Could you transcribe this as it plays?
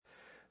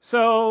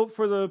So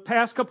for the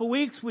past couple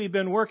weeks, we've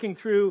been working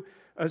through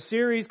a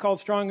series called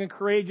Strong and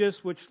Courageous,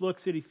 which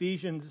looks at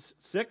Ephesians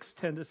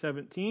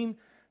 6:10-17.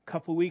 A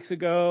couple weeks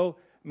ago,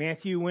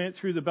 Matthew went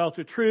through the belt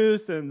of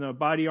truth and the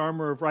body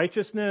armor of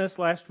righteousness.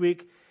 Last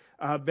week,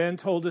 Ben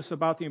told us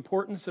about the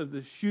importance of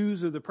the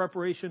shoes of the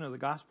preparation of the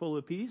gospel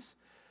of peace,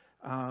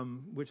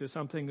 which is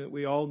something that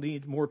we all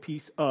need more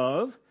peace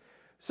of.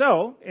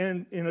 So,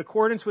 and in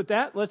accordance with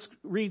that, let's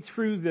read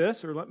through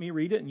this, or let me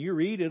read it and you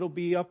read. It'll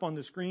be up on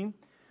the screen,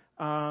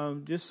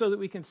 just so that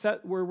we can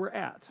set where we're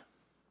at.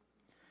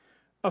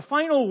 A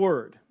final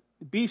word: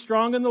 be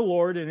strong in the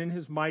Lord and in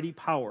His mighty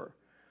power.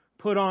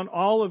 Put on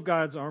all of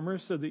God's armor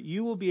so that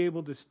you will be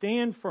able to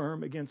stand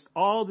firm against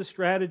all the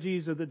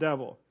strategies of the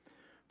devil.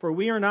 For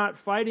we are not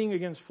fighting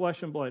against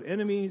flesh and blood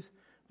enemies,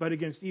 but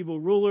against evil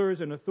rulers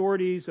and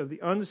authorities of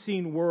the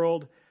unseen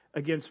world,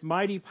 against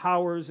mighty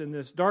powers in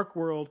this dark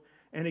world,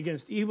 and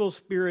against evil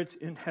spirits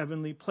in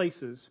heavenly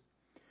places.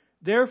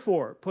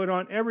 Therefore, put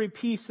on every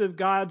piece of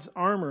God's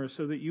armor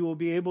so that you will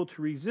be able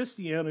to resist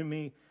the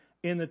enemy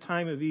in the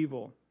time of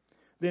evil.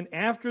 Then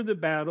after the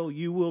battle,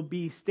 you will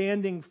be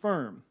standing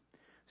firm.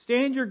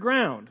 Stand your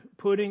ground,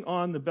 putting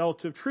on the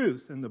belt of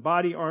truth and the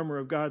body armor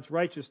of God's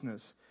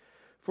righteousness.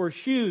 For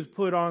shoes,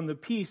 put on the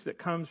peace that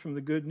comes from the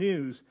good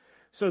news,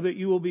 so that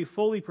you will be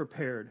fully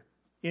prepared.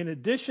 In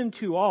addition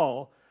to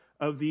all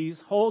of these,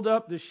 hold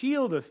up the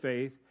shield of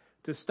faith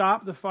to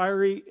stop the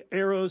fiery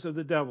arrows of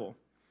the devil.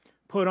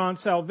 Put on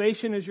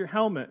salvation as your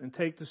helmet and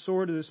take the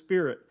sword of the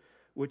Spirit,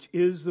 which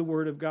is the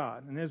Word of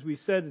God. And as we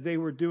said, today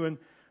we're doing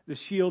the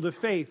shield of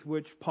faith,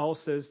 which Paul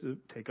says to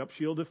take up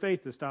shield of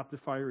faith to stop the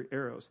fiery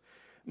arrows.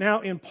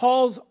 Now, in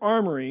Paul's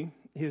armory,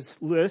 his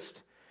list,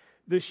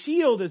 the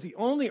shield is the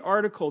only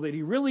article that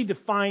he really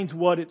defines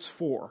what it's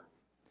for.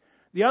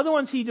 The other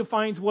ones he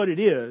defines what it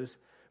is,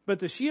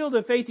 but the shield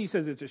of faith, he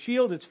says it's a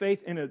shield, it's faith,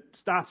 and it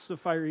stops the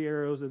fiery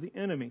arrows of the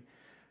enemy.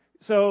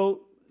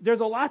 So there's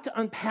a lot to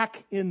unpack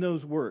in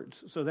those words.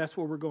 So that's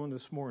where we're going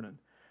this morning.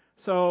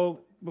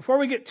 So before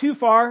we get too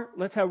far,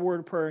 let's have a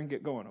word of prayer and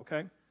get going,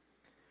 okay?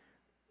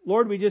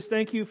 Lord, we just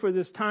thank you for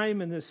this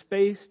time and this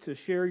space to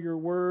share your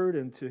word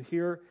and to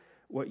hear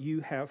what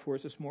you have for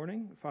us this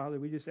morning. Father,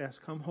 we just ask,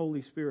 come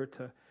Holy Spirit,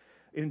 to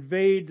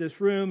invade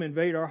this room,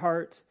 invade our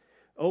hearts,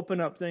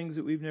 open up things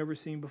that we've never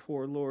seen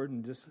before, Lord,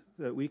 and just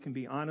that we can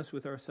be honest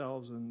with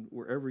ourselves and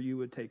wherever you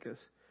would take us.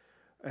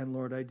 And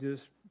Lord, I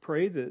just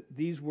pray that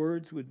these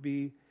words would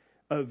be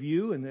of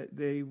you and that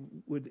they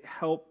would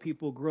help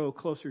people grow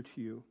closer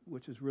to you,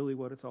 which is really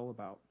what it's all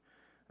about.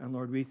 And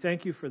Lord, we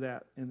thank you for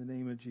that in the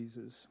name of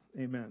Jesus.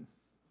 Amen.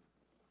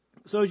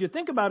 So as you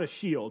think about a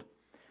shield,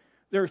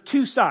 there are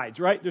two sides,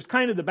 right? There's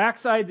kind of the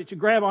backside that you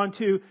grab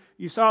onto.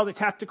 You saw the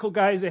tactical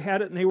guys, they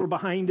had it and they were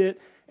behind it.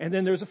 And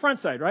then there's a front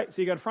side, right?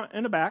 So you got a front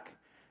and a back.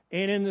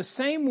 And in the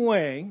same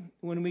way,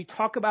 when we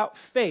talk about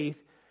faith,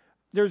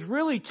 there's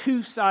really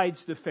two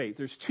sides to faith.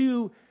 There's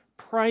two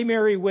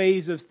primary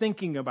ways of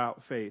thinking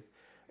about faith.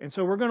 And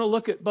so we're going to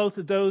look at both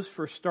of those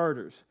for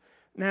starters.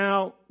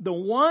 Now, the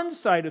one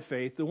side of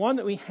faith, the one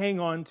that we hang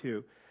on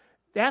to,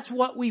 that's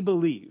what we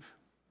believe.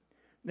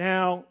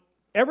 Now,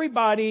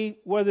 everybody,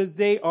 whether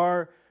they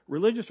are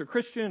religious or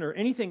Christian or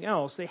anything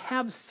else, they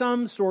have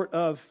some sort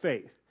of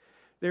faith.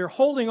 They're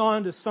holding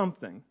on to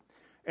something.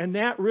 And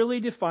that really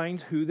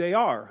defines who they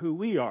are, who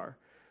we are.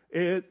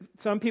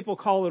 Some people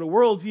call it a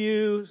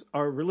worldview,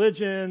 or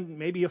religion,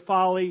 maybe a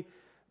folly,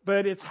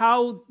 but it's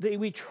how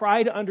we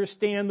try to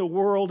understand the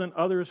world and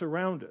others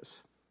around us.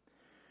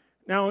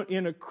 Now,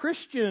 in a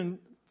Christian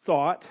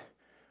thought,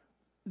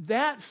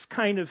 that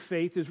kind of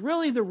faith is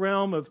really the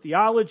realm of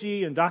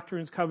theology and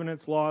doctrines,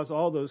 covenants, laws,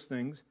 all those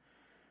things.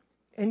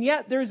 And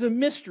yet there's a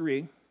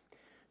mystery,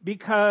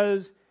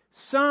 because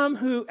some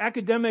who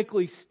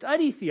academically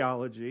study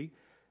theology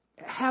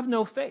have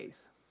no faith.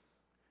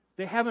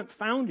 They haven't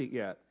found it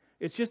yet.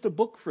 It's just a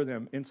book for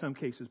them in some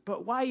cases.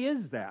 But why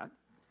is that?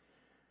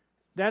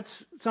 That's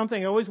something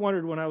I always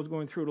wondered when I was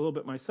going through it a little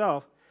bit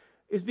myself,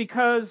 is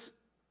because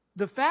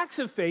the facts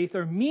of faith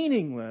are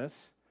meaningless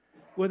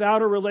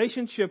without a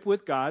relationship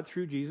with God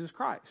through Jesus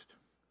Christ.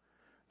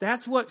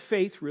 That's what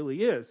faith really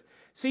is.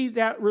 See,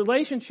 that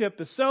relationship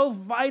is so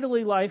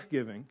vitally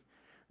life-giving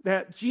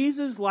that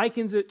Jesus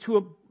likens it to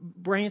a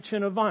branch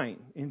in a vine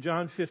in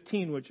John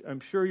 15, which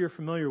I'm sure you're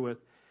familiar with.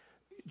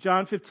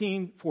 John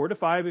 15,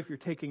 4-5, if you're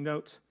taking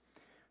notes.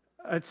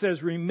 It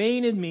says,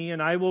 "Remain in me,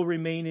 and I will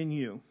remain in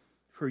you.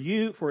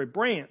 For a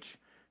branch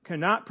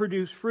cannot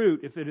produce fruit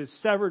if it is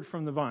severed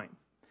from the vine.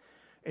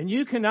 And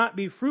you cannot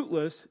be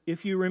fruitless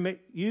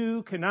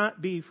you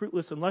cannot be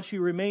fruitless unless you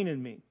remain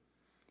in me.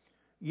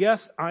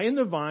 Yes, I am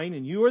the vine,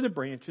 and you are the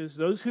branches.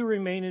 Those who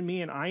remain in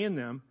me and I in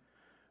them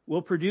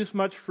will produce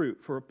much fruit.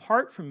 For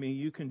apart from me,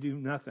 you can do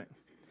nothing."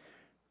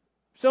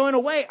 So in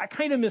a way, I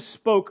kind of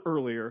misspoke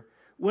earlier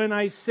when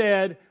I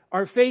said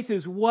our faith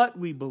is what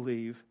we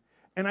believe.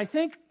 And I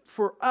think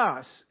for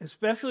us,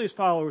 especially as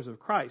followers of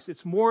Christ,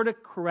 it's more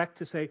correct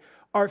to say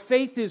our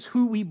faith is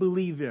who we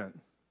believe in.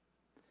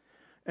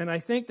 And I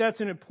think that's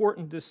an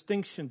important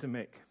distinction to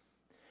make.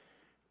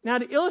 Now,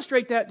 to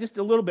illustrate that just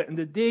a little bit and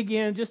to dig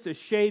in just a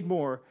shade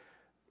more,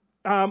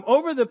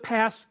 over the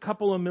past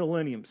couple of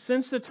millenniums,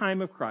 since the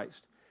time of Christ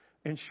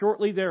and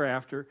shortly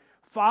thereafter,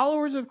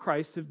 followers of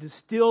Christ have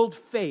distilled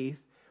faith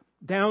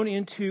down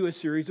into a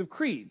series of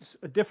creeds.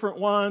 Different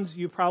ones,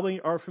 you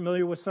probably are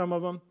familiar with some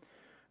of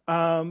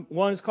them.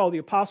 One is called the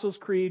Apostles'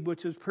 Creed,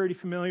 which is pretty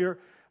familiar.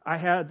 I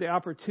had the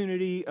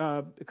opportunity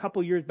a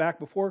couple years back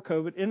before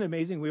COVID. Isn't it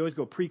amazing? We always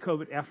go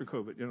pre-COVID, after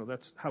COVID. You know,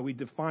 that's how we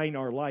define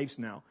our lives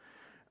now.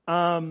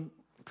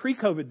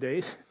 Pre-COVID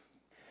days,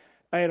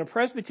 I had a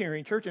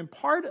Presbyterian church, and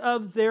part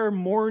of their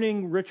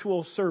morning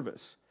ritual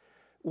service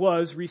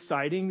was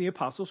reciting the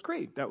Apostles'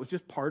 Creed. That was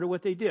just part of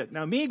what they did.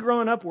 Now, me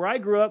growing up where I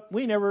grew up,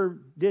 we never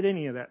did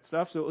any of that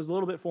stuff, so it was a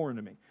little bit foreign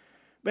to me.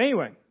 But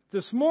anyway,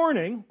 this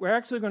morning, we're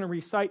actually going to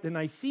recite the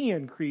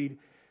Nicene Creed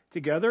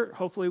together.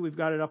 Hopefully, we've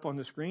got it up on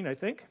the screen, I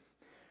think.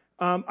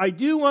 I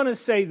do want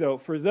to say,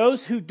 though, for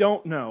those who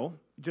don't know,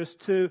 just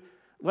to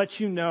let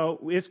you know,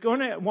 it's going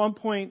to, at one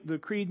point, the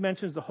Creed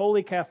mentions the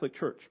Holy Catholic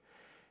Church.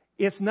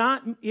 It's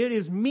not, it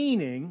is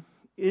meaning,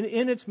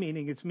 in its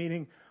meaning, it's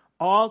meaning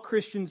all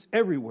Christians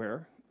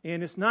everywhere,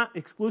 and it's not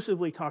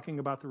exclusively talking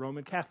about the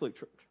Roman Catholic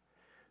Church.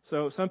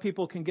 So some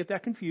people can get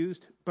that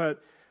confused,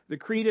 but the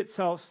Creed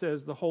itself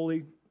says the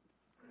Holy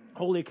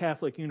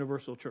Catholic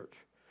Universal Church.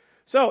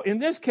 So in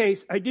this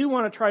case, I do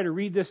want to try to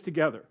read this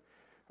together.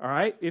 All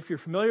right? If you're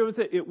familiar with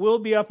it, it will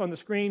be up on the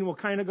screen. We'll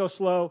kind of go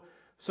slow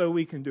so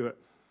we can do it.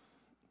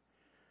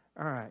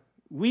 All right.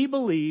 We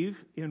believe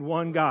in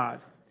one God,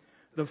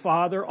 the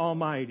Father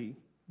Almighty,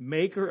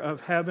 maker of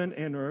heaven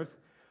and earth,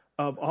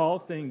 of all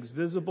things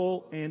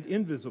visible and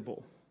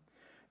invisible,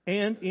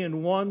 and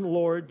in one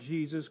Lord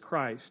Jesus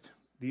Christ,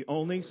 the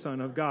only Son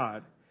of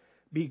God,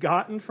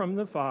 begotten from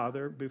the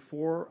Father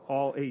before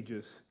all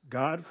ages,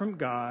 God from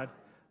God,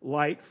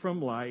 light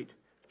from light,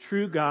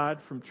 true God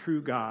from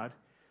true God,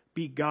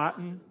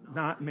 begotten,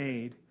 not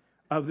made,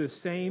 of the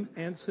same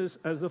essence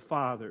as the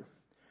Father.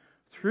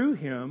 Through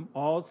him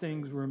all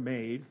things were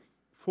made.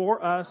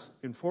 For us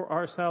and for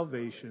our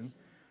salvation,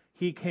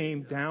 he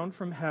came down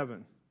from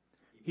heaven.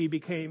 He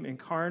became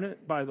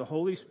incarnate by the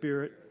Holy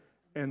Spirit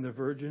and the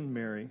Virgin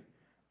Mary,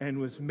 and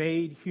was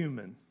made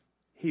human.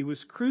 He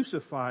was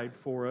crucified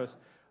for us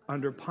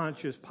under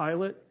Pontius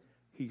Pilate.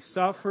 He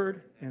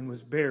suffered and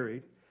was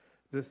buried.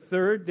 The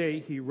third day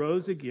he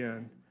rose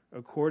again,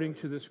 according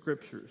to the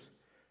Scriptures.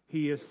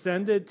 He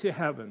ascended to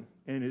heaven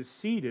and is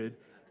seated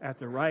at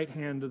the right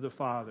hand of the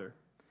Father.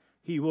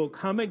 He will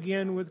come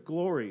again with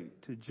glory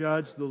to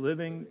judge the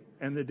living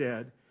and the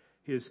dead.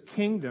 His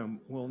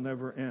kingdom will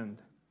never end.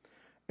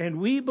 And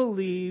we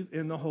believe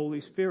in the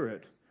Holy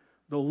Spirit,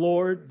 the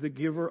Lord, the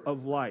giver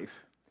of life.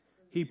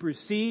 He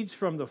proceeds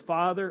from the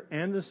Father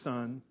and the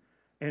Son,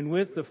 and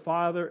with the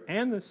Father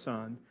and the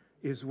Son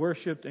is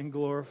worshipped and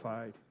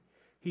glorified.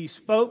 He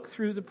spoke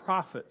through the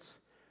prophets.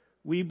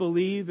 We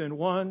believe in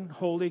one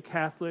holy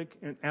Catholic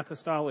and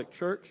apostolic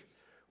church.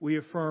 We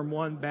affirm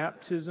one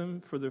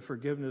baptism for the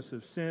forgiveness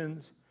of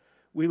sins.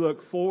 We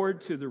look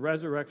forward to the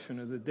resurrection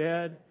of the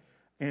dead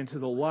and to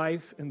the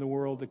life in the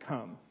world to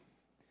come.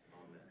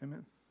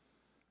 Amen.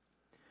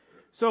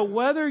 So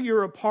whether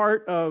you're a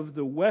part of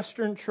the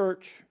Western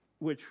Church,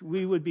 which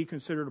we would be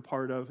considered a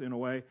part of in a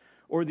way,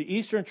 or the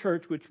Eastern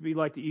Church, which would be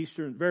like the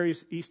various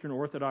Eastern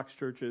Orthodox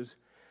churches,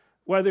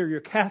 whether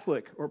you're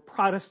Catholic or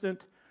Protestant,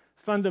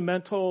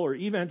 fundamental or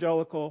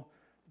evangelical,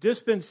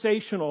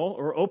 dispensational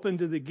or open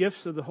to the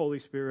gifts of the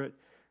Holy Spirit,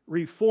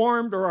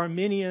 Reformed or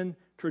Arminian,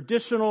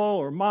 traditional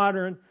or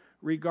modern,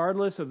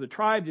 regardless of the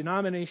tribe,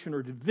 denomination,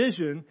 or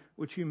division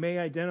which you may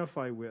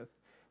identify with,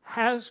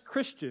 as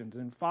Christians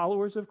and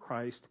followers of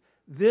Christ,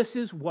 this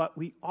is what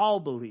we all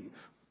believe.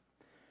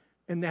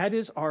 And that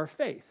is our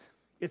faith.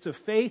 It's a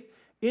faith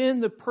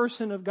in the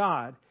person of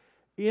God,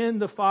 in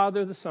the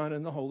Father, the Son,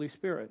 and the Holy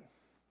Spirit.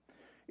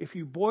 If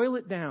you boil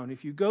it down,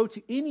 if you go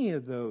to any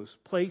of those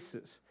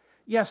places,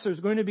 yes, there's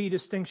going to be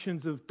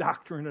distinctions of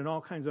doctrine and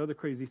all kinds of other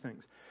crazy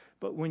things.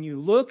 But when you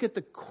look at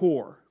the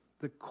core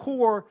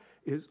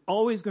is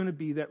always going to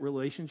be that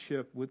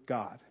relationship with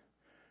God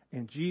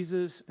and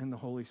Jesus and the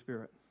Holy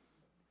Spirit.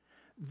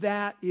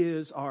 That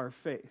is our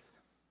faith.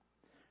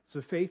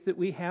 It's a faith that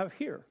we have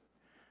here.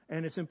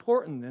 And it's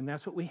important, and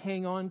that's what we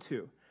hang on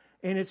to.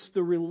 And it's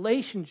the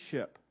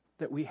relationship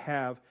that we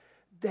have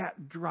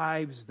that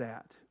drives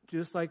that.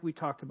 Just like we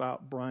talked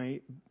about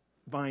vine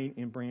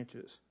and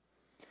branches.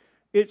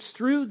 It's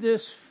through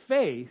this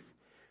faith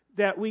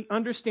that we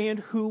understand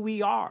who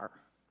we are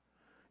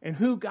and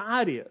who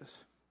God is.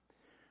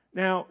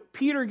 Now,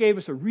 Peter gave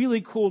us a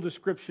really cool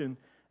description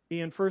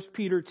in 1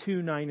 Peter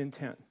 2, 9 and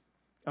 10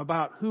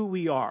 about who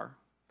we are.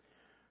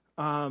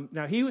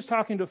 Now, he was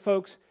talking to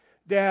folks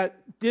that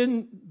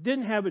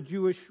didn't have a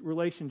Jewish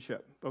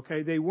relationship.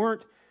 Okay, they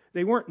weren't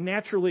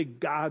naturally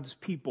God's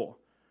people.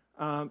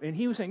 And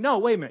he was saying, no,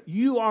 wait a minute,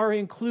 you are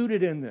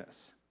included in this.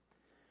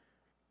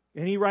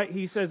 And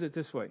he says it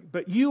this way,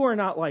 but you are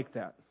not like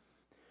that.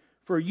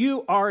 For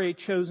you are a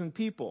chosen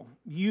people.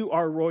 You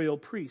are royal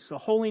priests, a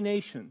holy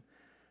nation,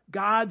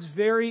 God's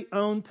very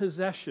own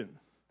possession.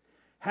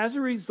 As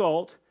a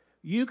result,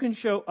 you can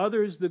show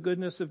others the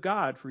goodness of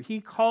God, for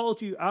he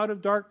called you out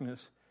of darkness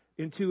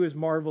into his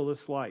marvelous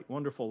light,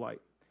 wonderful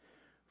light.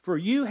 For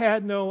you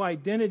had no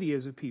identity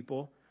as a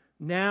people,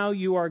 now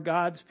you are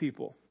God's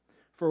people.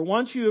 For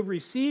once you have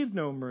received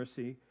no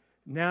mercy,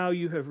 now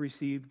you have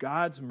received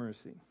God's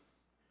mercy.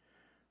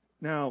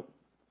 Now,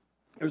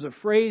 there's a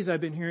phrase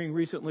I've been hearing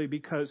recently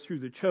because through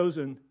The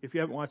Chosen, if you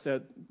haven't watched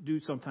that, do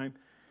sometime.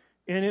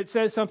 And it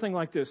says something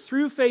like this: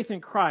 through faith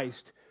in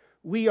Christ,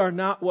 we are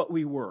not what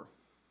we were.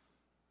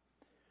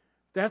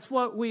 That's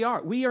what we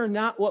are. We are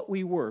not what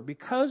we were.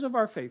 Because of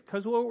our faith,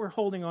 because of what we're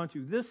holding on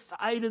to, this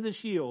side of the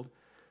shield,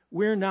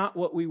 we're not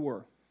what we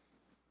were.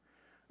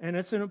 And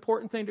it's an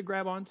important thing to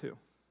grab onto.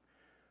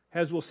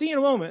 As we'll see in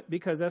a moment,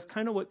 because that's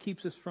kind of what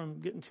keeps us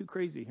from getting too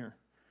crazy here.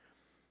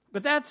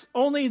 But that's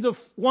only the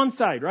one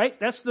side, right?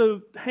 That's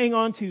the hang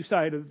on to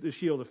side of the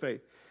shield of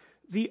faith.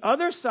 The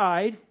other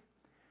side,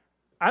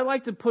 I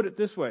like to put it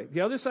this way.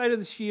 The other side of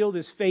the shield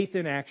is faith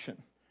in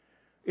action.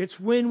 It's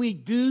when we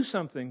do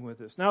something with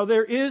this. Now,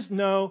 there is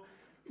no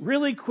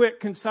really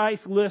quick, concise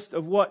list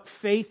of what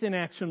faith in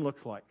action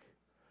looks like.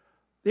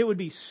 It would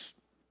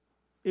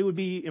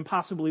be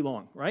impossibly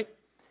long, right?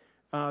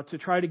 To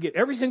try to get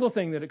every single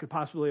thing that it could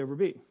possibly ever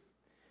be.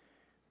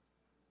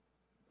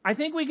 I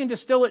think we can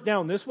distill it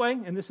down this way,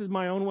 and this is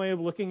my own way of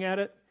looking at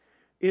it,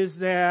 is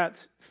that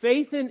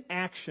faith in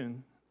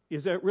action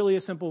is really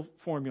a simple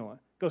formula.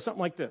 It goes something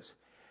like this.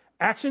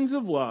 Actions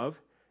of love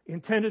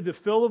intended to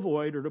fill a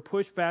void or to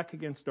push back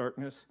against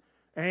darkness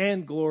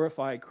and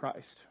glorify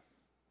Christ.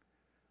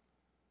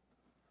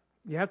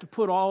 You have to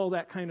put all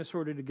that kind of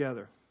sort of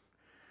together,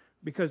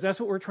 because that's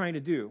what we're trying to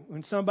do.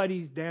 When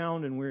somebody's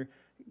down and we're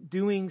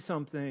doing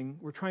something,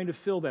 we're trying to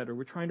fill that, or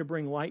we're trying to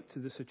bring light to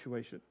the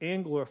situation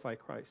and glorify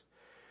Christ.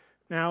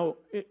 Now,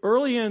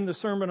 early in the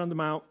Sermon on the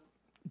Mount,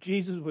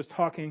 Jesus was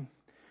talking,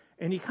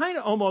 and he kind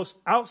of almost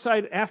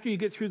outside, after you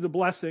get through the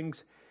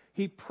blessings,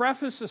 he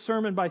prefaced the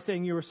sermon by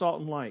saying you are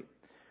salt and light.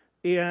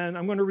 And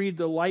I'm going to read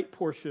the light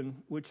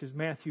portion, which is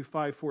Matthew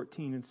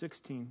 5:14 and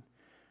 16.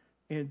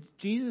 And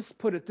Jesus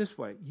put it this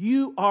way: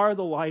 you are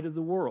the light of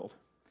the world,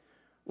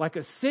 like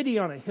a city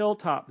on a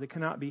hilltop that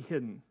cannot be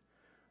hidden.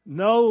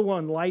 No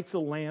one lights a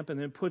lamp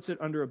and then puts it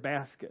under a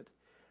basket.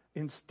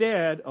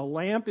 Instead, a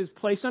lamp is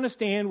placed on a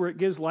stand where it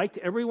gives light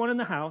to everyone in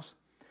the house.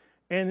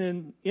 And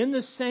then in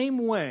the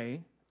same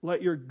way,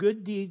 let your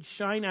good deeds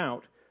shine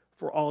out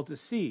for all to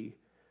see,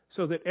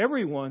 so that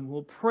everyone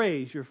will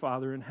praise your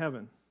Father in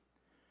heaven.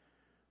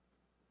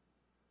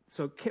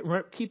 So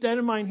keep that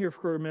in mind here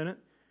for a minute.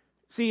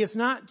 See, it's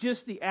not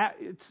just the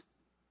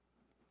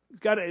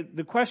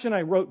question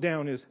I wrote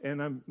down is,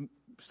 and I'm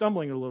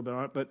stumbling a little bit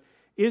on it, but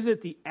is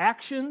it the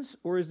actions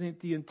or is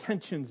it the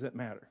intentions that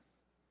matter?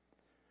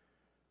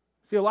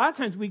 See, a lot of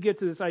times we get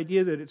to this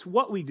idea that it's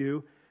what we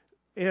do,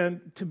 and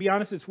to be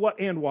honest, it's what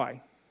and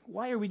why.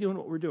 Why are we doing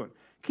what we're doing?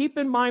 Keep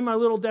in mind my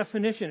little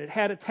definition. It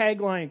had a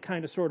tagline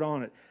kind of sort of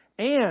on it.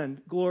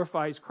 And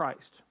glorifies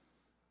Christ.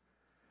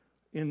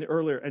 In the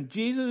earlier. And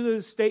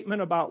Jesus'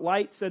 statement about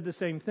light said the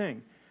same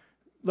thing.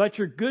 Let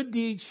your good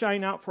deeds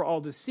shine out for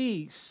all to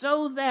see,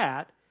 so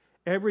that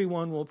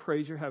everyone will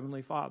praise your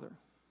heavenly Father.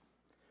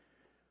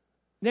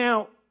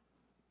 Now,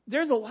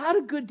 there's a lot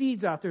of good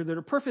deeds out there that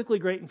are perfectly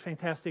great and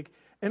fantastic.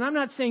 And I'm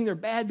not saying they're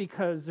bad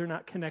because they're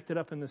not connected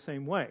up in the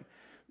same way.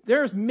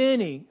 There's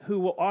many who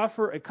will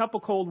offer a cup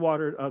of cold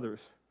water to others.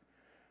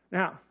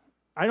 Now,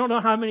 I don't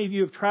know how many of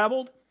you have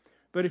traveled,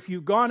 but if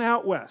you've gone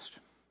out west,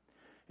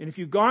 and if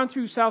you've gone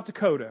through South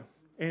Dakota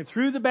and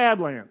through the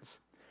Badlands,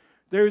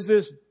 there's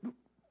this,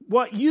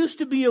 what used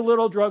to be a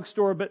little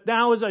drugstore, but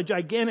now is a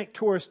gigantic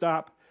tourist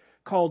stop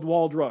called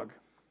Wall Drug.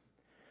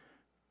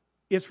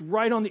 It's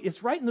right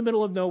in the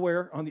middle of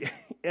nowhere, on the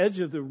edge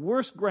of the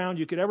worst ground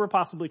you could ever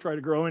possibly try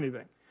to grow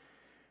anything.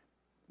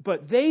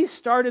 But they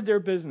started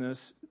their business.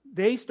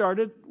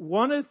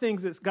 One of the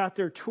things that's got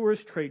their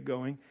tourist trade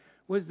going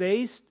was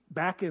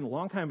back in a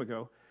long time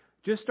ago,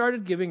 just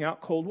started giving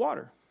out cold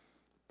water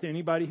to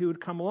anybody who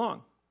would come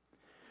along.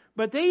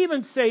 But they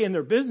even say in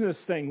their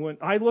business thing, when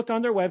I looked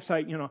on their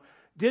website,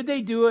 did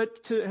they do it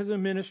as a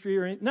ministry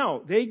or anything?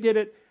 No, they did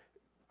it.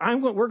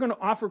 We're going to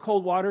offer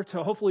cold water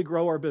to hopefully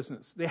grow our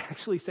business. They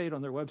actually say it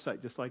on their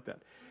website just like that.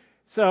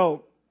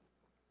 So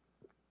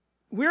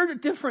we're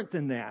different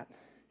than that.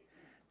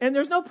 And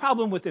there's no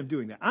problem with them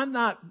doing that. I'm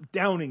not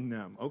downing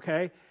them,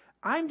 okay?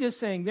 I'm just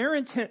saying their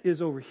intent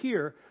is over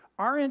here.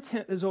 Our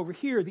intent is over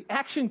here. The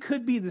action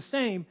could be the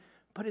same,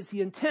 but it's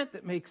the intent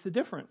that makes the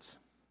difference.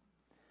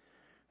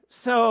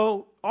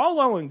 So, all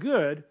well and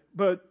good,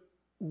 but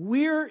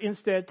we're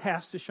instead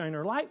tasked to shine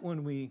our light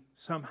when we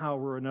somehow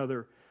or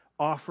another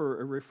offer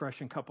a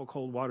refreshing cup of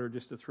cold water,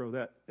 just to throw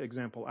that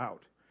example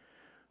out.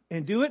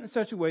 And do it in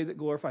such a way that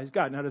glorifies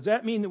God. Now, does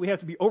that mean that we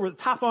have to be over the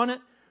top on it?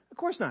 Of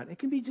course not. It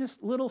can be just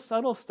little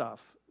subtle stuff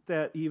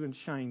that even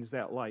shines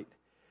that light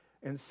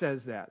and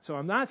says that. So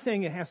I'm not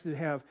saying it has to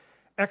have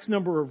X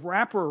number of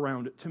wrapper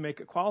around it to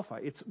make it qualify.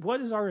 It's what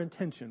is our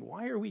intention?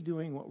 Why are we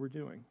doing what we're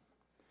doing?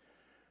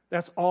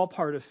 That's all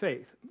part of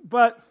faith.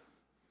 But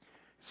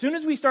as soon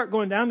as we start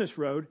going down this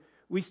road,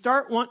 we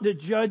start wanting to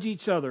judge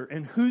each other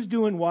and who's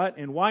doing what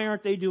and why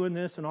aren't they doing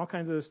this and all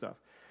kinds of this stuff.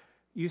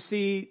 You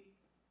see,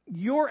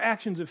 your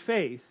actions of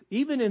faith,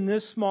 even in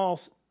this small,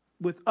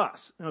 with us,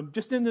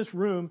 just in this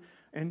room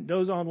and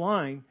those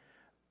online,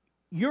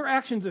 your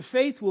actions of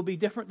faith will be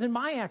different than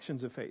my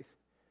actions of faith.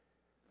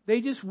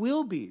 They just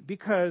will be,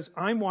 because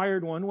I'm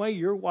wired one way,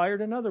 you're wired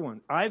another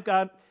one. I've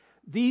got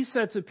these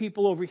sets of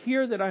people over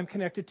here that I'm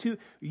connected to.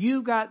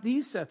 You've got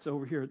these sets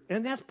over here.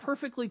 And that's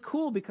perfectly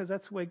cool, because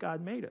that's the way God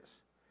made us.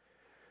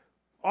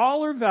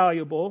 All are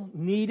valuable,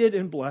 needed,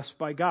 and blessed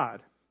by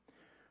God.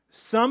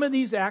 Some of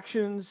these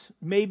actions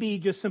may be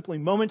just simply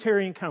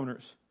momentary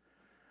encounters,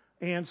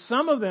 and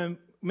some of them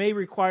may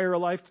require a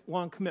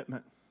lifelong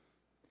commitment.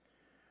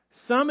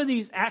 Some of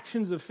these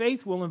actions of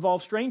faith will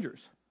involve strangers,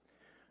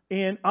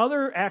 and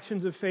other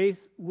actions of faith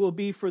will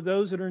be for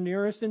those that are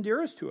nearest and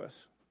dearest to us.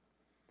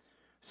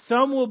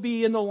 Some will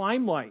be in the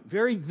limelight,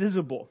 very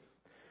visible,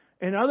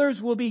 and others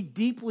will be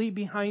deeply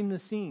behind the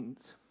scenes,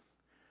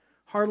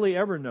 hardly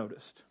ever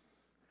noticed.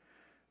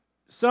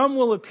 Some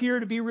will appear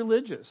to be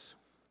religious,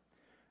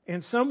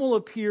 and some will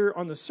appear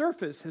on the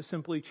surface as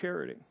simply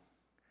charity.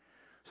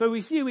 So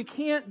we see we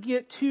can't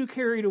get too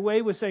carried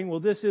away with saying, well,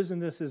 this is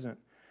and this isn't.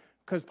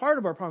 Because part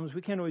of our problem is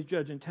we can't always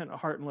judge intent of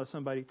heart unless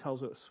somebody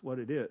tells us what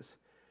it is.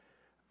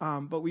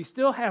 But we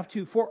still have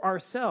to, for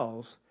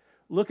ourselves,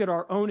 look at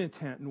our own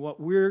intent and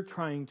what we're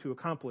trying to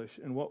accomplish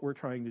and what we're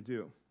trying to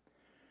do.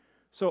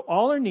 So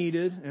all are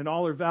needed and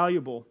all are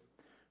valuable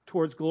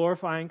towards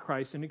glorifying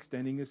Christ and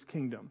extending His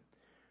kingdom.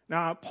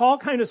 Now, Paul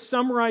kind of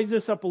summarized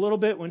this up a little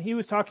bit when he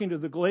was talking to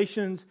the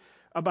Galatians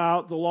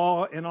about the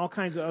law and all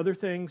kinds of other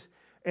things.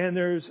 And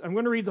I'm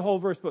going to read the whole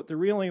verse, but the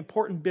really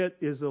important bit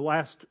is the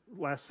last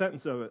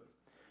sentence of it.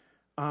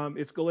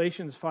 It's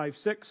Galatians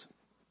 5:6.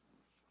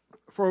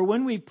 For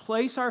when we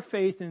place our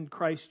faith in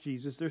Christ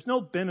Jesus, there's no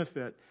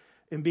benefit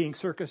in being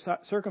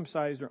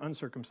circumcised or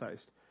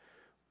uncircumcised.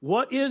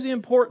 What is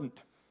important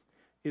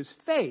is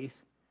faith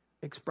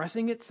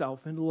expressing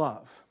itself in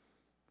love.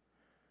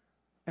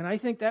 And I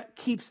think that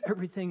keeps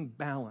everything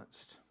balanced.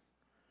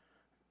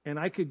 And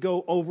I could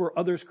go over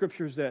other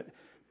scriptures that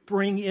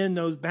bring in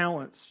those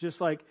balance, just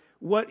like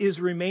what is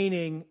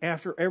remaining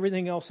after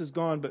everything else is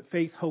gone but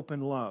faith, hope,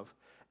 and love.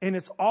 And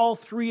it's all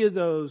three of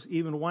those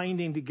even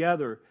winding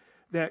together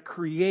that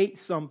create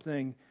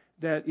something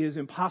that is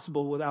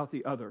impossible without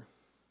the other.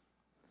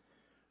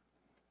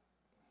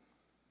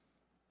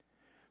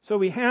 So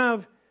we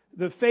have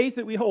the faith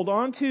that we hold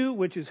on to,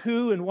 which is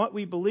who and what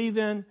we believe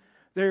in.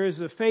 There is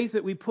a faith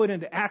that we put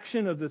into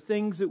action of the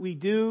things that we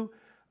do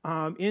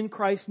in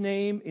Christ's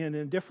name and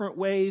in different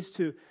ways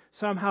to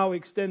somehow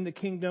extend the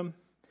kingdom.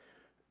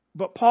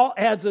 But Paul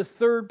adds a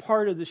third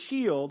part of the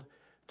shield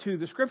to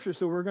the Scripture,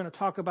 so we're going to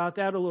talk about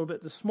that a little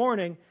bit this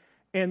morning.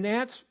 And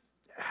that's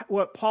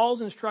what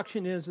Paul's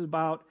instruction is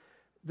about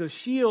the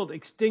shield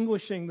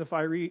extinguishing the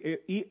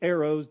fiery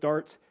arrows,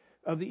 darts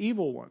of the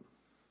evil one.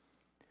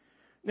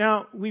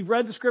 Now, we've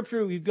read the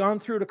Scripture, we've gone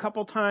through it a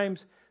couple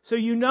times, so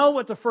you know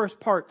what the first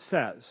part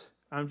says.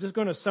 I'm just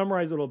going to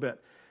summarize a little bit.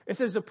 It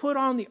says to put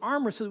on the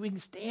armor so that we can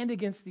stand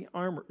against the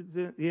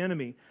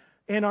enemy.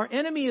 And our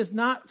enemy is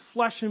not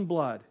flesh and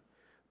blood,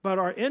 but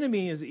our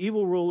enemy is the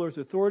evil rulers,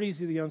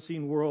 authorities of the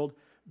unseen world,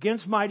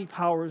 against mighty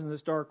powers in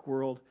this dark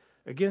world,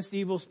 against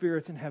evil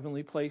spirits in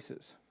heavenly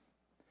places.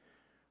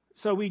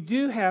 So we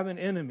do have an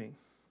enemy.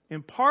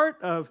 And part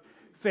of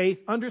faith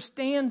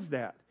understands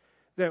that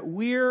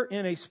we're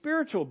in a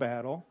spiritual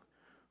battle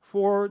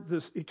for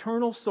the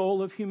eternal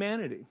soul of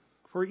humanity,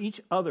 for each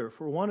other,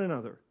 for one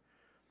another.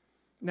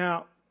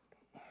 Now,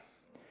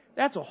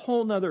 that's a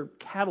whole nother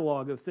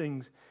catalog of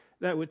things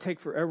that would take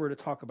forever to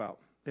talk about.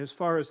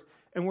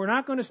 And we're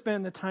not going to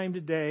spend the time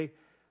today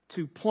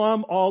to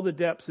plumb all the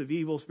depths of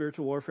evil,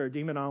 spiritual warfare,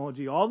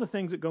 demonology, all the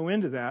things that go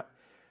into that.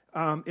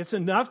 It's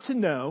enough to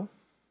know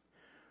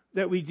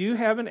that we do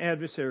have an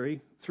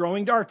adversary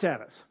throwing darts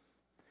at us,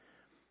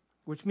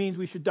 which means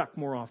we should duck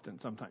more often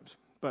sometimes.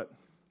 But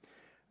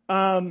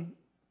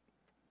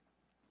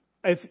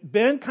if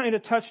Ben kind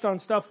of touched on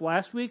stuff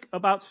last week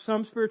about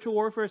some spiritual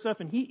warfare stuff,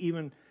 and he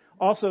even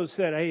also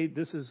said, hey,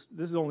 this is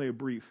only a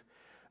brief.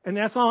 And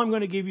that's all I'm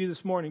going to give you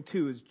this morning,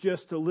 too, is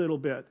just a little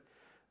bit.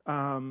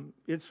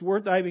 It's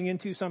worth diving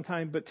into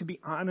sometime, but to be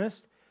honest,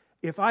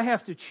 if I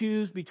have to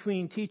choose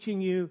between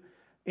teaching you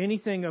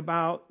anything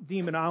about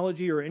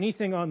demonology or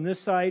anything on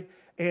this side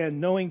and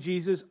knowing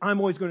Jesus, I'm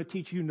always going to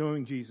teach you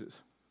knowing Jesus.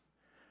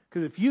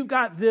 Because if you've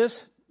got this,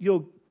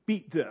 you'll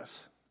beat this.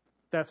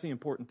 That's the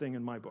important thing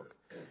in my book.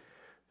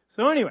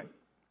 So anyway,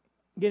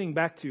 getting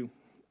back to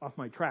off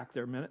my track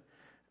there a minute.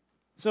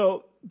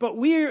 So, but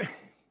we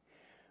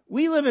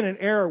live in an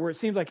era where it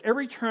seems like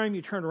every time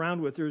you turn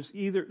around with,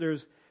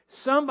 there's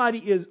somebody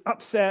is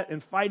upset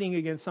and fighting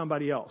against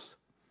somebody else.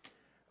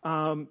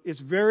 It's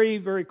very,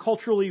 very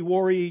culturally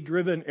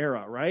war-driven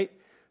era, right?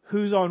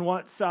 Who's on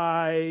what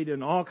side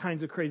and all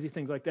kinds of crazy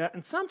things like that.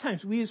 And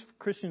sometimes we as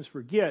Christians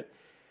forget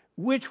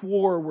which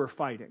war we're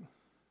fighting.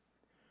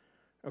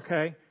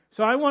 Okay?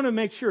 So I want to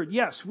make sure,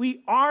 yes,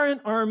 we are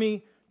an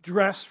army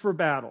dressed for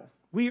battle.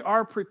 We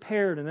are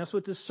prepared, and that's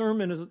what this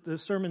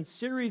sermon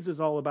series is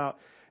all about,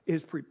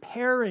 is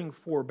preparing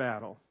for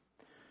battle.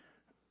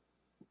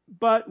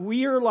 But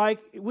we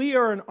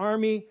are an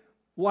army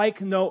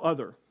like no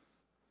other.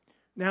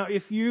 Now,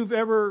 if you've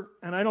ever,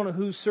 and I don't know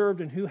who's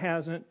served and who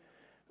hasn't,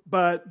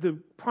 but the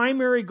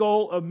primary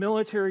goal of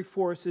military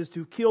force is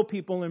to kill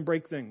people and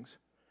break things.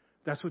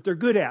 That's what they're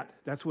good at.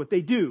 That's what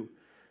they do.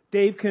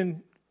 Dave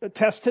can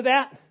attest to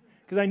that,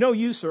 because I know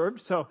you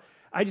served, so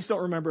I just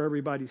don't remember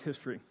everybody's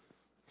history.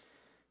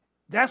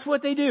 That's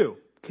what they do.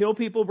 Kill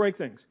people, break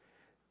things.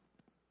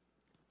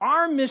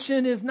 Our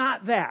mission is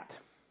not that.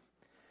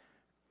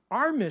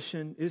 Our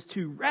mission is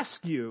to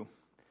rescue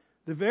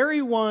the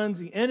very ones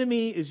the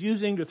enemy is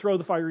using to throw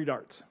the fiery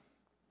darts.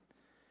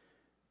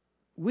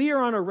 We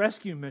are on a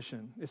rescue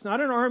mission. It's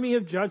not an army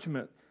of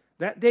judgment.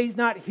 That day's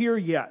not here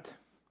yet.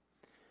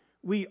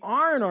 We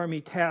are an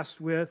army tasked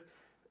with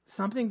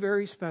something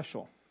very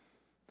special,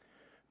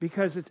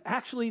 because it's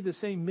actually the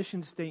same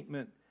mission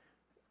statement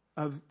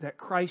that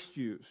Christ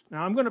used.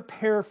 Now, I'm going to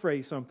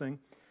paraphrase something,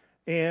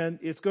 and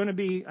it's going to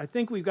be, I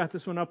think we've got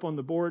this one up on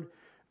the board.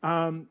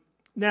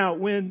 Now,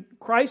 when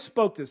Christ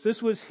spoke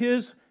this was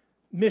his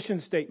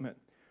mission statement.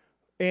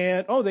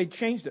 And, they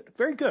changed it.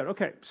 Very good.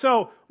 Okay.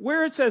 So,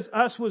 where it says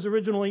us was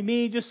originally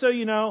me, just so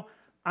you know,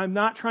 I'm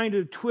not trying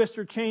to twist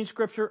or change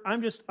Scripture.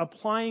 I'm just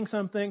applying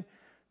something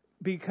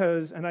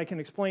and I can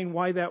explain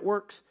why that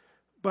works.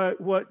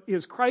 But what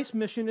is Christ's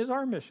mission is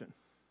our mission.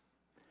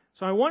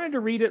 So I wanted to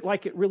read it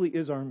like it really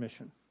is our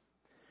mission.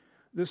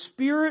 The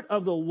Spirit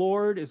of the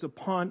Lord is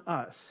upon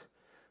us,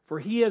 for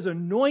He has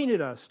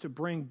anointed us to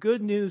bring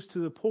good news to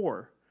the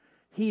poor.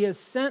 He has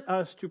sent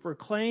us to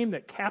proclaim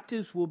that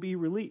captives will be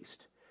released,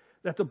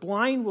 that the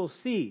blind will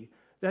see,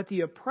 that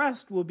the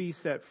oppressed will be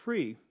set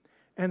free,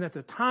 and that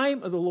the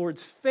time of the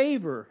Lord's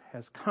favor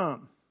has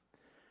come.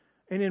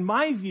 And in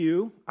my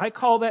view, I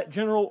call that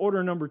general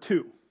order number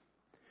 2.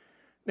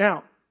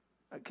 Now,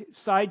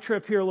 side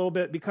trip here a little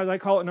bit, because I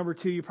call it number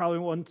 2, you probably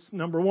want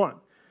number 1.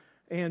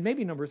 And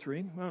maybe number 3,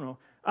 I don't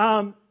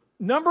know.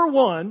 Number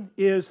 1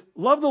 is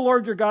love the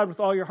Lord your God with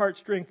all your heart,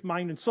 strength,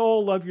 mind, and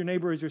soul. Love your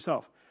neighbor as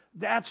yourself.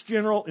 That's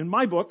general, in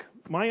my book,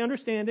 my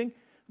understanding,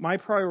 my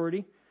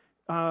priority,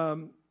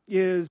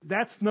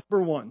 that's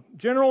number 1.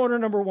 General order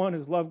number 1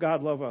 is love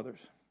God, love others.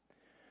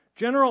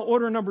 General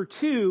order number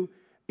 2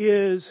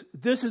 is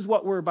this is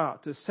what we're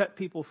about, to set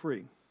people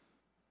free.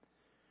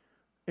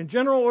 And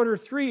general order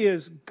 3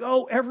 is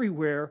go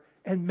everywhere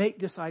and make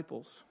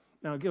disciples.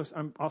 Now,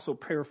 I'm also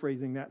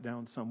paraphrasing that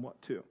down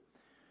somewhat too.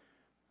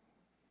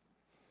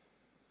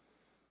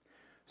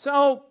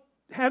 So,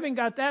 having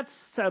got that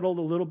settled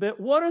a little bit,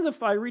 what are the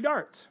fiery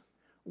darts?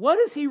 What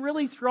is he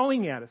really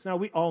throwing at us? Now,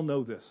 we all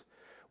know this.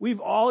 We've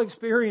all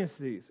experienced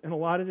these in a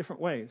lot of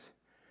different ways.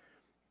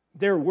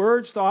 They're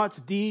words, thoughts,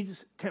 deeds,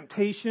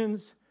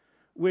 temptations,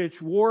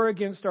 which war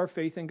against our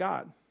faith in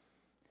God.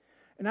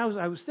 And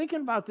I was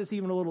thinking about this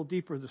even a little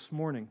deeper this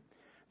morning.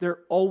 They're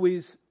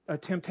always a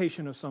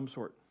temptation of some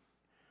sort.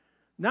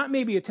 Not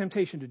maybe a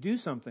temptation to do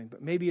something,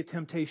 but maybe a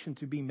temptation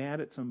to be mad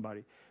at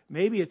somebody.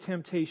 Maybe a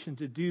temptation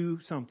to do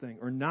something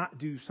or not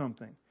do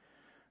something.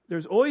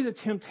 There's always a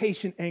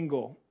temptation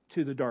angle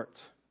to the darts.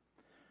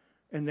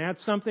 And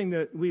that's something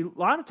that we a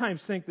lot of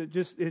times think that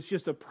it's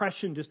just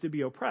oppression just to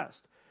be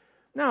oppressed.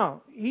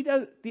 No,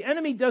 the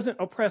enemy doesn't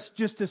oppress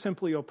just to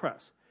simply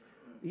oppress.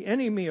 The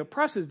enemy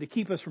oppresses to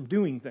keep us from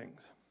doing things,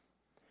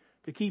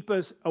 to keep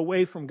us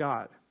away from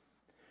God.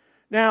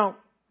 Now,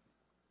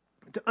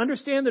 to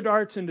understand the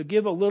darts and to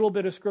give a little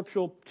bit of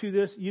scriptural to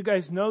this, you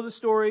guys know the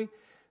story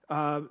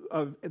of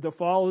the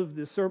fall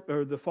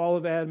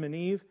of Adam and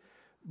Eve,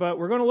 but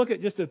we're going to look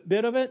at just a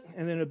bit of it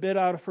and then a bit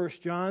out of 1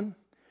 John,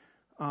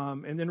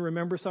 and then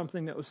remember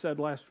something that was said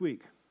last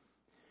week.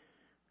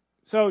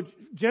 So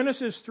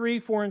Genesis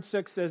 3, 4, and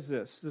 6 says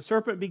this. The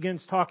serpent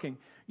begins talking.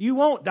 You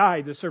won't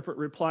die, the serpent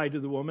replied to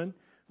the woman,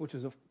 which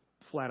is a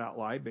flat-out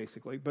lie,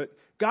 basically. But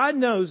God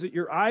knows that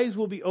your eyes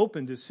will be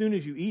opened as soon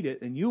as you eat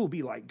it, and you will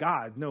be like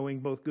God,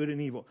 knowing both good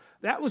and evil.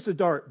 That was the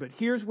dart, but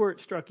here's where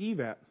it struck Eve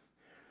at.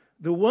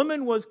 The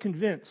woman was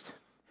convinced.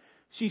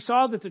 She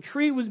saw that the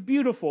tree was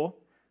beautiful,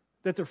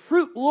 that the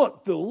fruit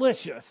looked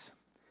delicious,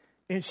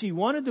 and she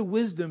wanted the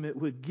wisdom it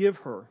would give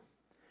her.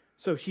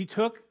 So she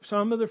took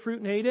some of the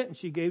fruit and ate it, and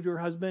she gave to her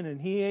husband, and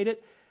he ate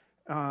it,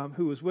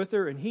 who was with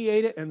her, and he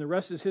ate it, and the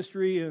rest is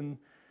history, and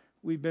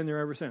we've been there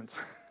ever since.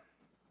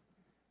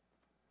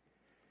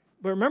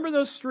 But remember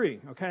those 3,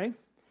 okay?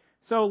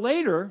 So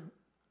later,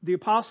 the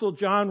Apostle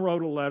John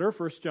wrote a letter,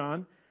 1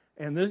 John,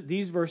 and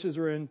these verses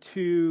are in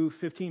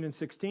 2:15 and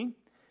 16.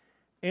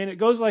 And it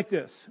goes like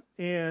this,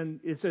 and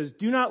it says,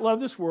 do not love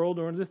this world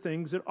or the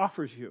things it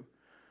offers you.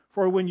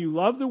 For when you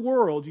love the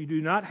world, you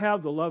do not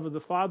have the love of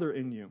the Father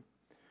in you.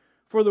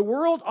 For the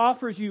world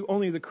offers you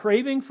only the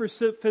craving for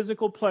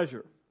physical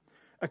pleasure,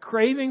 a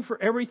craving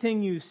for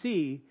everything you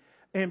see,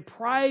 and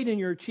pride in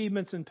your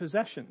achievements and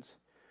possessions.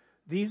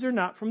 These are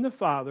not from the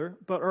Father,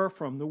 but are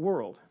from the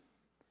world.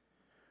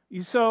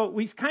 So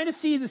we kind of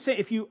see the same.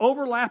 If you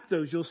overlap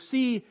those, you'll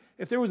see,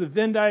 if there was a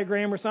Venn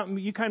diagram or something,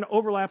 you kind of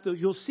overlap those,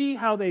 you'll see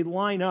how they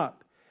line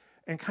up.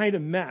 and kind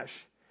of mesh.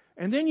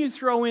 And then you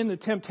throw in the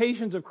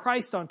temptations of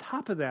Christ on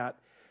top of that,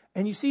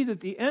 and you see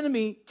that the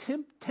enemy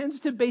tends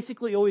to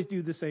basically always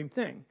do the same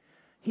thing.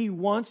 He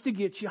wants to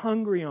get you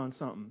hungry on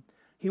something.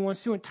 He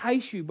wants to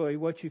entice you by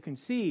what you can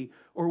see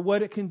or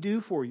what it can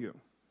do for you.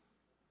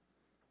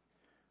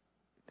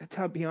 That's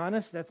how, to be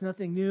honest, that's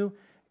nothing new.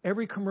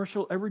 Every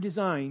commercial, every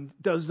design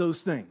does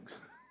those things.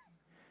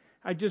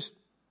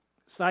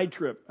 Side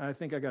trip. I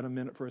think I got a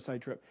minute for a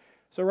side trip.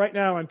 So right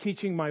now I'm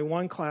teaching my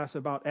one class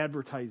about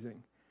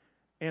advertising.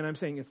 And I'm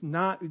saying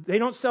they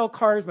don't sell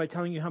cars by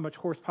telling you how much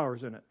horsepower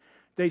is in it.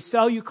 They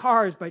sell you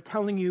cars by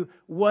telling you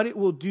what it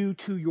will do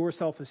to your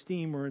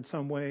self-esteem or in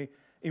some way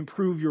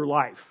improve your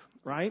life,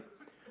 right?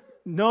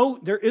 No,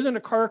 there isn't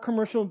a car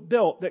commercial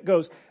built that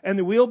goes, and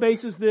the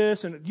wheelbase is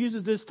this, and it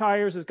uses this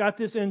tires, it's got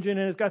this engine,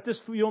 and it's got this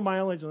fuel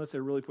mileage, unless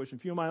they're really pushing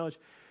fuel mileage.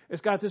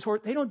 It's got this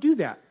horse. They don't do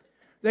that.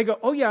 They go,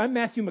 oh yeah, I'm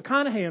Matthew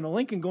McConaughey in a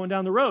Lincoln going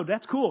down the road.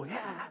 That's cool.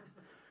 Yeah.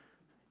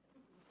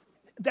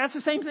 That's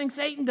the same thing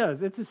Satan does.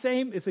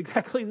 It's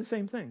exactly the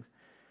same things.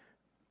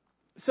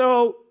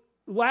 So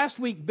last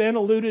week, Ben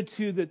alluded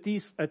to that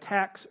these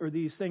attacks or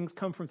these things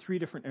come from 3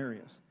 different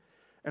areas.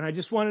 And I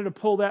just wanted to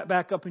pull that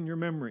back up in your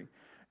memory.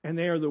 And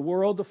they are the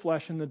world, the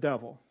flesh, and the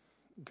devil.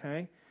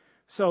 Okay?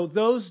 So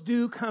those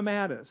do come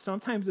at us.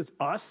 Sometimes it's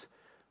us.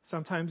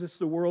 Sometimes it's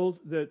the world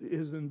that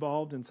is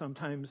involved. And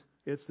sometimes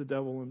it's the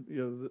devil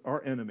and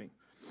our enemy.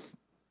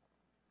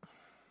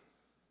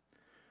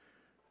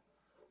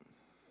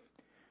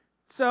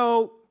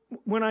 So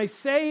when I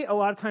say a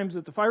lot of times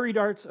that the fiery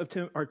darts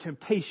are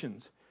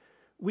temptations,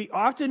 we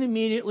often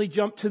immediately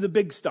jump to the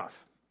big stuff.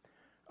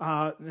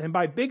 And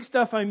by big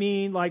stuff, I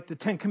mean like the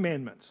 10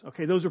 Commandments.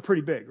 Okay, those are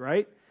pretty big,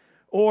 right?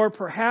 Or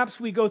perhaps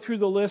we go through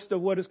the list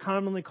of what is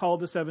commonly called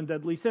the 7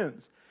 deadly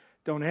sins.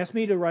 Don't ask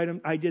me to write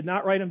them. I did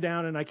not write them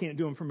down, and I can't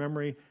do them from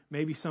memory.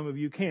 Maybe some of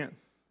you can.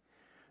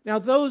 Now,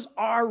 those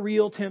are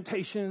real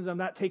temptations. I'm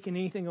not taking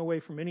anything away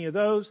from any of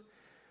those.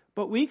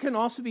 But we can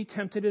also be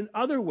tempted in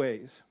other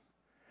ways.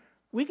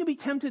 We can be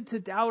tempted to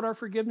doubt our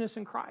forgiveness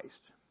in Christ.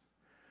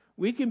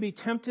 We can be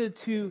tempted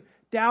to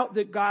doubt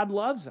that God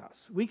loves us.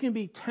 We can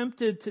be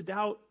tempted to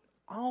doubt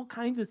all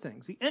kinds of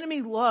things. The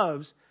enemy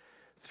loves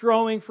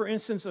throwing, for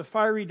instance, a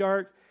fiery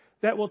dart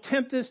that will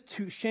tempt us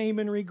to shame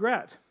and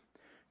regret,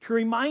 to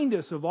remind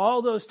us of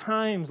all those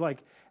times like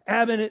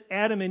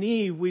Adam and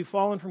Eve, we've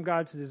fallen from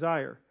God's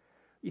desire.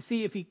 You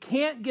see, if he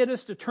can't get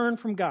us to turn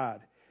from God,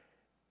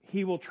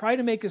 he will try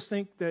to make us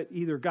think that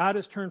either God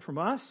has turned from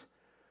us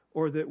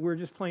or that we're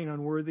just plain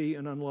unworthy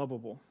and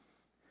unlovable.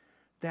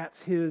 That's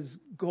his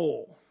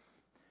goal.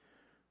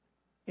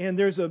 And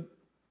there's a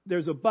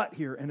but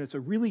here, and it's a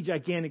really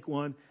gigantic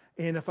one.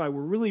 And if I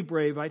were really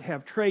brave, I'd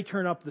have Trey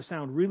turn up the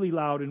sound really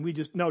loud, and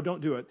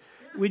don't do it.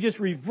 We just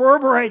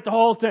reverberate the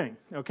whole thing,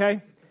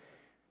 okay?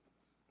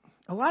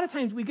 A lot of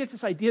times we get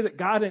this idea that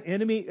God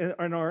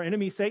and our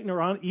enemy Satan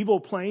are on evil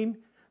plane.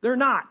 They're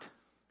not,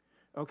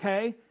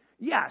 okay?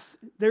 Yes,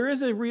 there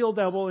is a real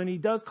devil, and he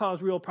does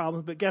cause real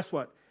problems, but guess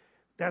what?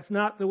 That's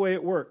not the way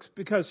it works.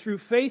 Because through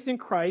faith in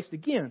Christ,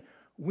 again,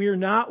 we're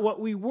not what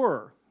we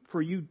were.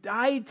 For you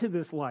died to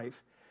this life,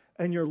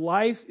 and your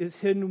life is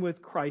hidden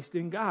with Christ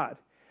in God.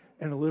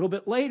 And a little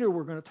bit later,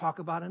 we're going to talk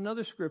about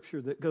another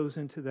scripture that goes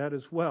into that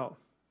as well.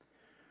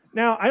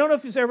 Now, I don't know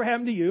if this ever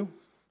happened to you.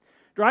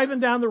 Driving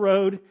down the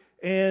road,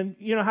 and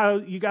you know how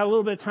you got a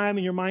little bit of time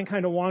and your mind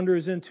kind of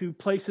wanders into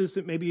places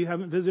that maybe you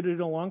haven't visited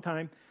in a long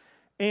time.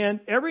 And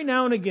every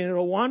now and again,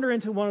 it'll wander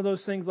into one of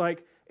those things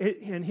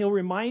and he'll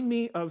remind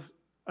me of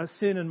a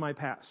sin in my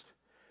past.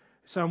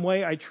 Some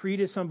way I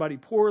treated somebody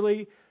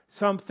poorly,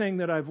 something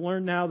that I've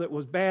learned now that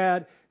was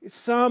bad,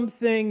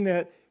 something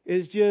that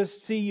is just,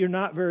 see, you're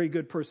not a very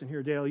good person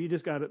here, Dale. You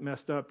just got it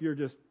messed up. You're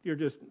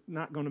just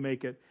not going to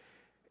make it.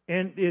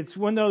 And it's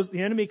when the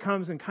enemy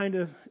comes and kind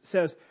of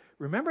says,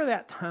 remember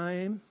that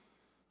time?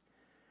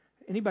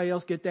 Anybody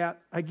else get that?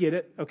 I get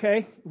it.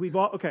 Okay.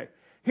 Okay.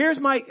 Here's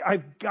I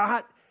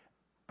got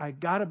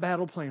a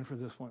battle plan for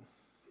this one.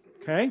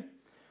 Okay.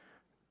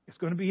 It's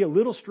going to be a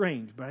little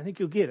strange, but I think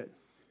you'll get it.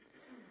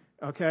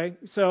 Okay.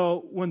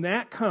 So when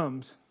that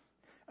comes,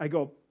 I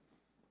go,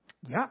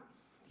 yeah,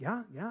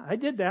 I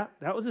did that.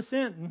 That was a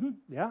sin.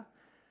 Yeah.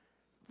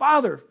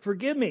 Father,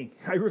 forgive me.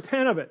 I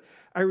repent of it.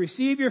 I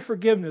receive your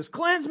forgiveness.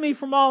 Cleanse me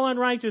from all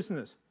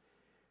unrighteousness.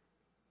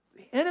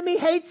 The enemy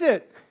hates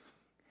it.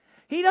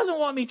 He doesn't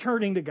want me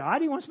turning to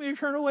God. He wants me to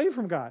turn away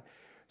from God.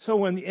 So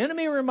when the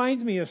enemy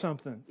reminds me of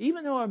something,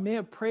 even though I may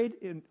have prayed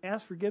and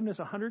asked forgiveness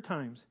 100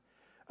 times,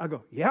 I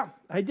go, yeah,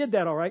 I did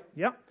that all right.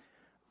 Yeah.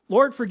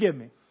 Lord, forgive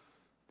me.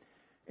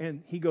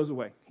 And he goes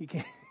away. He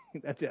can't.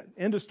 That's it.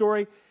 End of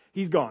story.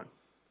 He's gone.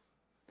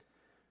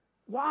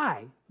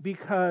 Why?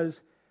 Because,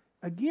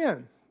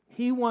 again,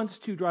 he wants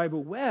to drive a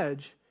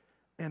wedge,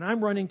 and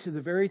I'm running to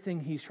the very thing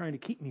he's trying to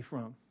keep me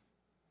from.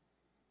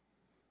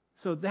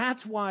 So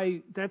that's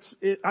why,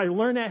 I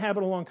learned that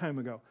habit a long time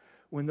ago.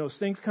 When those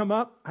things come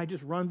up, I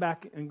just run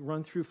back and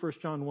run through 1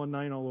 John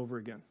 1:9 all over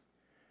again.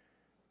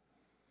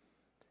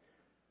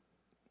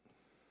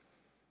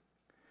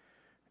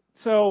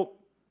 So,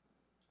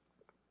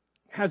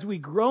 as we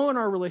grow in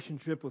our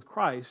relationship with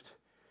Christ,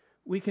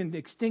 we can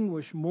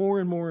extinguish more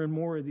and more and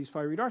more of these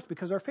fiery darts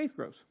because our faith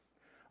grows.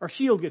 Our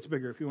shield gets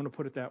bigger, if you want to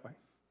put it that way.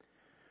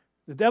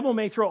 The devil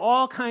may throw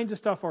all kinds of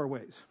stuff our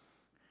ways.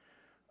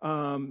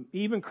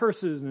 Even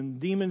curses and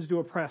demons to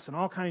oppress and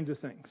all kinds of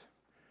things.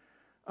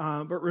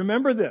 But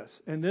remember this,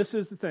 and this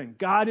is the thing.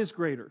 God is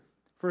greater.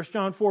 1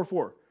 John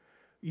 4:4.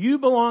 You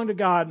belong to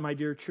God, my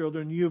dear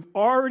children. You've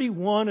already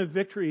won a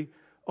victory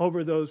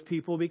over those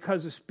people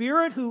because the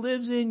Spirit who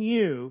lives in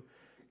you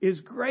is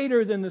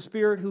greater than the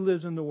spirit who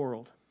lives in the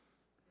world.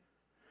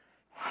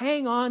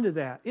 Hang on to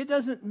that. It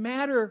doesn't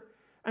matter.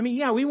 I mean,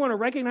 yeah, we want to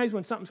recognize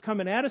when something's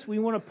coming at us. We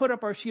want to put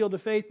up our shield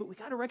of faith, but we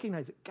got to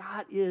recognize that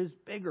God is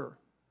bigger.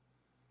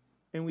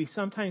 And we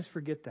sometimes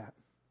forget that.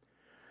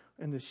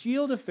 And the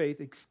shield of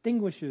faith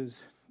extinguishes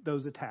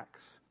those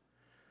attacks.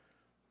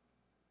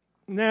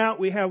 Now,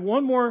 we have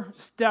one more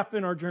step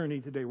in our journey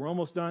today. We're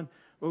almost done,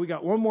 but we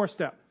got one more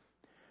step.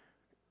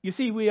 You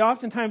see, we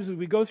oftentimes, as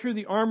we go through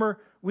the armor,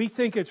 we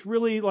think it's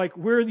really like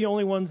we're the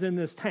only ones in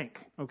this tank,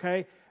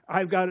 okay?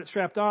 I've got it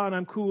strapped on,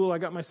 I'm cool, I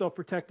got myself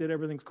protected,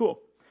 everything's cool.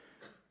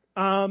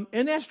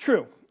 And that's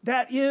true.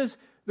 That is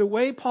the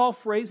way Paul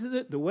phrases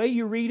it, the way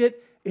you read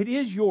it, it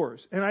is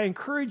yours. And I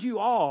encourage you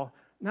all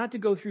not to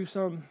go through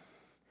some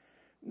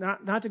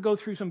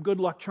good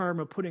luck charm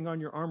of putting on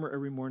your armor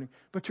every morning,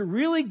 but to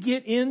really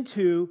get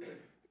into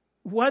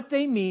what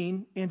they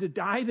mean and to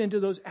dive into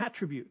those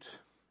attributes.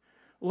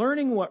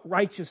 Learning what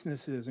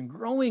righteousness is and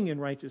growing in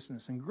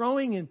righteousness and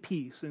growing in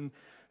peace and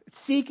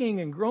seeking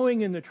and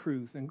growing in the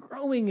truth and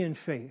growing in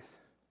faith.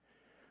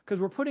 Because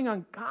we're putting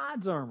on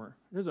God's armor.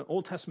 There's an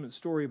Old Testament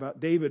story about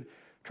David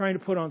trying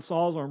to put on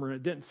Saul's armor and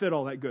it didn't fit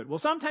all that good. Well,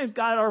 sometimes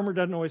God's armor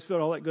doesn't always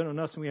fit all that good on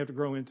us and we have to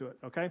grow into it,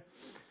 okay?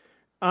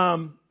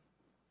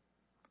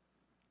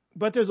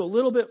 But there's a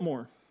little bit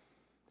more.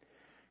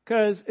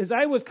 Because as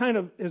I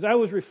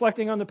was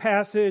reflecting on the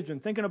passage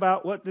and thinking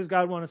about what does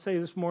God want to say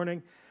this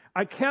morning,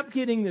 I kept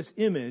getting this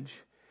image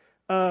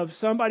of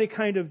somebody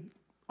kind of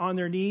on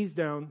their knees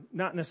down,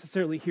 not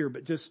necessarily here,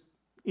 but just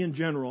in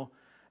general,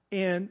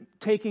 and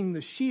taking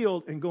the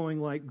shield and going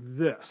like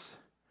this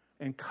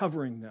and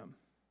covering them.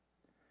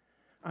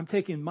 I'm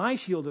taking my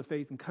shield of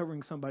faith and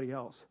covering somebody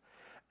else.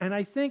 And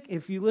I think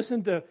if you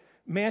listen to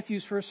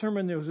Matthew's first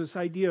sermon, there was this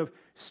idea of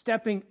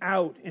stepping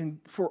out and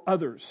for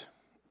others.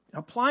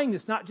 Applying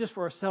this not just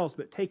for ourselves,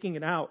 but taking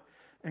it out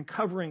and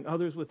covering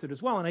others with it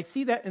as well. And I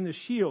see that in the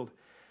shield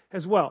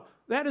as well.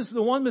 That is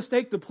the one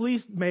mistake the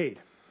police made.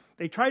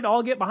 They tried to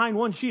all get behind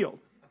one shield.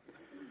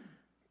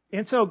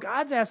 And so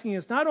God's asking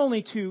us not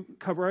only to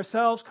cover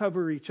ourselves,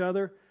 cover each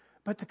other,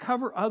 but to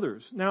cover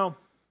others. Now,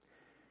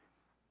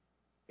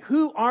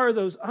 who are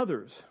those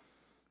others?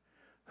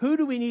 Who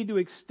do we need to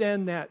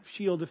extend that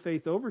shield of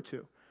faith over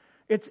to?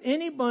 It's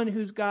anyone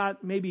who's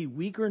got maybe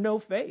weak or no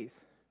faith.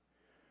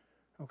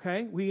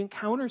 Okay? We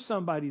encounter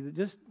somebody that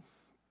just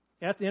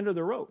at the end of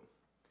the rope.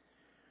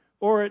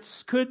 Or it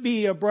could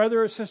be a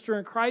brother or sister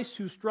in Christ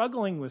who's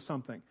struggling with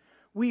something.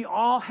 We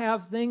all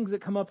have things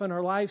that come up in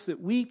our lives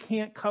that we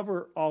can't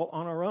cover all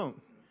on our own.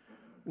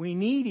 We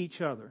need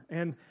each other.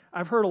 And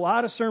I've heard a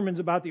lot of sermons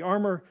about the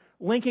armor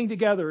linking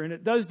together, and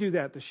it does do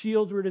that. The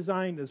shields were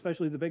designed,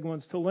 especially the big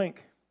ones, to link.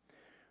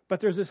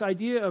 But there's this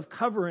idea of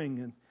covering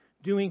and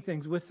doing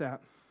things with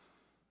that.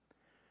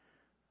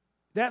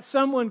 That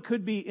someone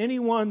could be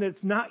anyone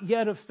that's not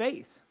yet of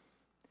faith.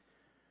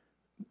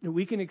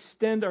 We can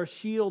extend our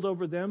shield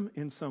over them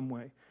in some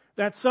way.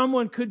 That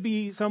someone could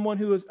be someone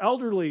who is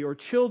elderly or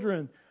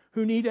children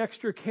who need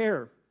extra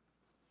care.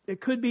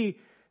 It could be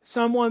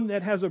someone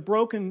that has is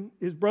broken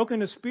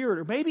of spirit,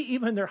 or maybe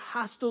even they're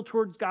hostile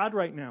towards God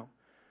right now.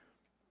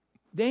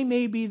 They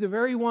may be the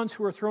very ones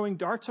who are throwing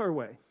darts our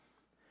way.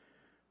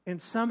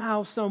 And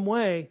somehow, some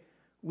way,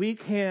 we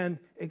can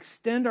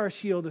extend our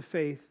shield of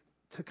faith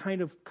to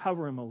kind of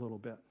cover them a little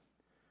bit.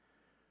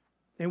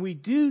 And we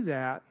do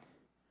that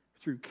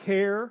through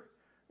care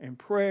and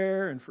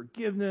prayer and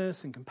forgiveness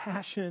and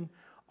compassion,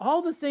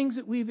 all the things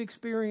that we've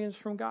experienced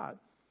from God.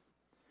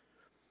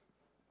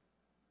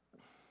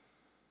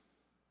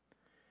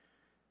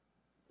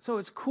 So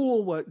it's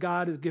cool what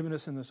God has given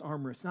us in this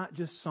armor. It's not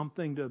just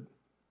something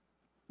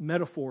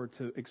metaphor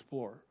to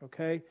explore,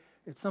 okay?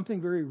 It's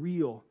something very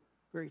real,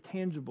 very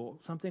tangible,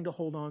 something to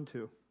hold on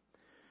to.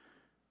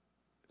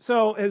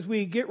 So as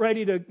we get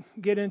ready to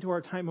get into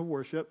our time of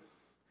worship,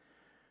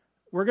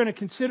 we're going to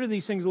consider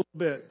these things a little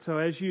bit. So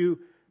as you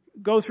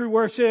go through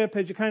worship,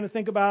 as you kind of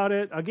think about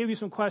it, I'll give you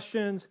some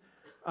questions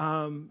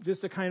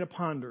just to kind of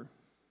ponder.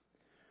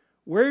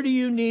 Where do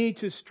you need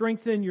to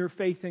strengthen your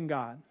faith in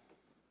God?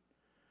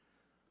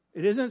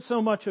 It isn't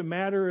so much a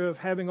matter of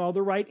having all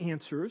the right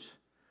answers,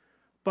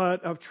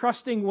 but of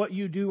trusting what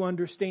you do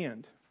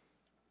understand.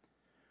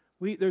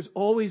 There's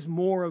always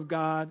more of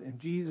God and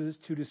Jesus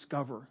to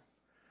discover.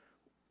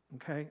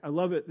 Okay? I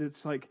love it.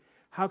 It's like,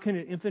 how can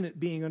an infinite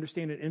being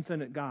understand an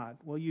infinite God?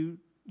 Well, you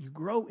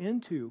grow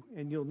into,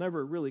 and you'll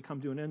never really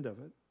come to an end of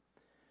it.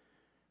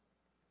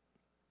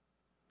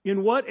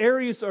 In what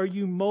areas are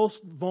you most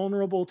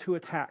vulnerable to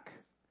attack?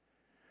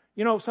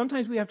 You know,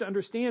 sometimes we have to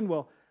understand,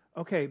 well,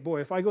 okay,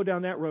 boy, if I go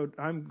down that road,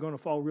 I'm going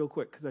to fall real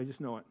quick because I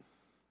just know it.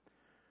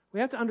 We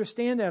have to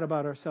understand that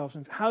about ourselves.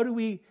 And how do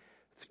we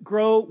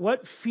grow?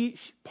 What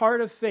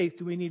part of faith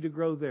do we need to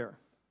grow there?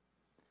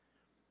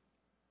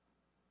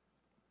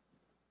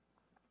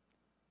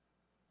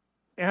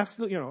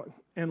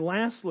 And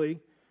lastly,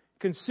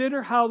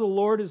 consider how the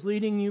Lord is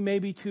leading you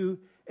maybe to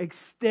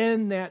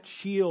extend that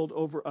shield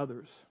over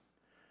others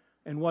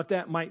and what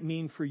that might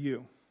mean for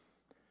you.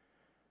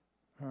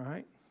 All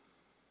right?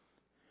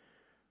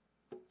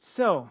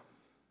 So,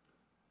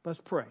 let's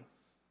pray.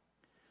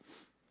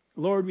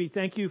 Lord, we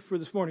thank you for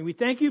this morning. We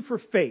thank you for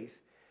faith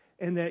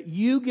and that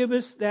you give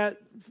us that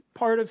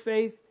part of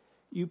faith.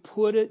 You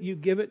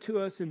give it to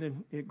us, and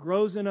then it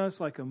grows in us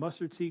like a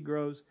mustard seed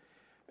grows.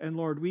 And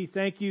Lord, we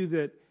thank you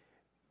that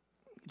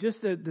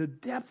just the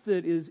depth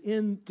that is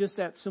in just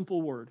that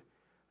simple word.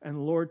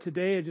 And Lord,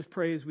 today I just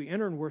pray as we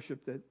enter and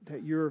worship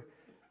that your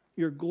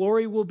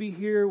glory will be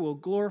here. We'll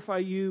glorify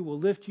you. We'll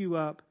lift you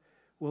up.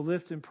 We'll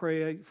lift and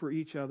pray for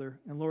each other.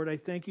 And Lord, I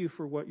thank you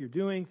for what you're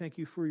doing. Thank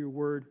you for your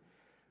word.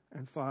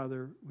 And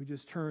Father, we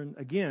just turn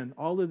again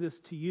all of this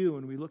to you,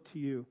 and we look to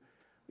you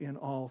in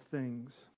all things.